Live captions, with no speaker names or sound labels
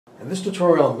In this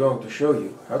tutorial I'm going to show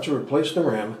you how to replace the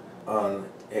RAM on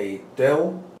a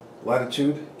Dell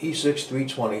Latitude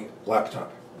E6-320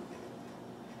 laptop.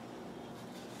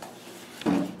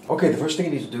 Okay, the first thing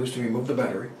you need to do is to remove the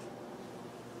battery.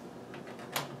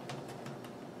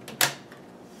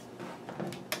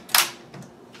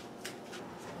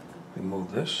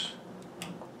 Remove this.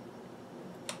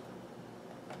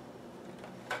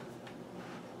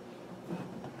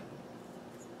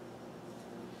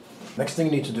 Next thing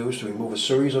you need to do is to remove a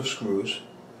series of screws.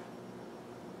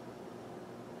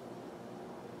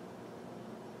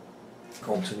 You're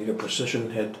going to need a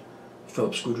precision head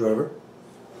Phillips screwdriver.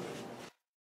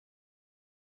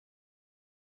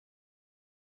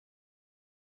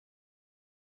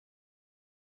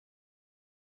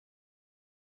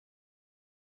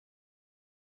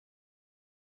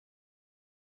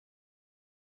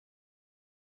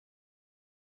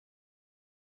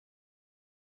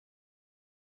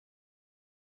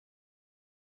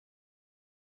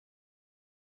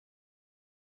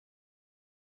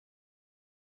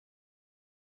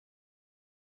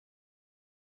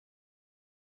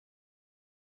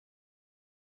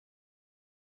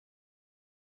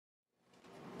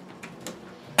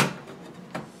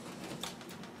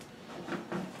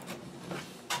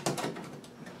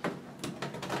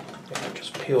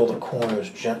 Just peel the corners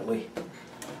gently,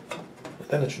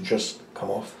 then it should just come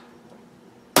off.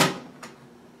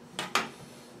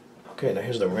 Okay, now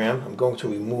here's the RAM. I'm going to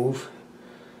remove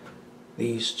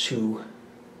these two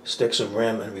sticks of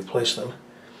RAM and replace them.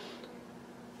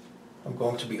 I'm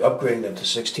going to be upgrading them to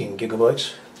 16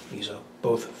 gigabytes. These are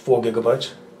both 4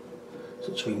 gigabytes.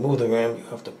 So to remove the RAM, you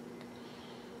have to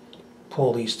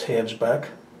pull these tabs back.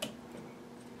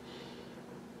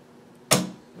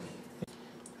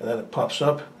 And then it pops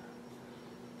up.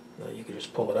 Now you can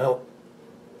just pull it out.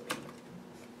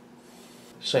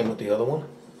 Same with the other one.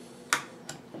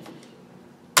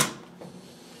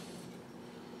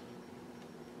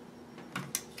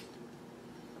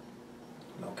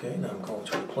 Okay, now I'm going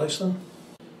to replace them.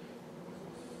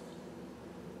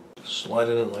 Slide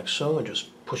it in like so and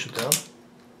just push it down.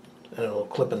 And it will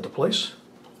clip into place.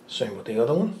 Same with the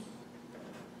other one.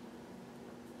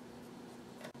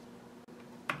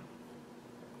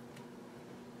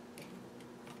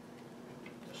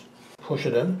 Push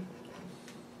it in,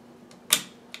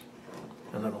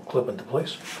 and then it'll clip into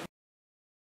place.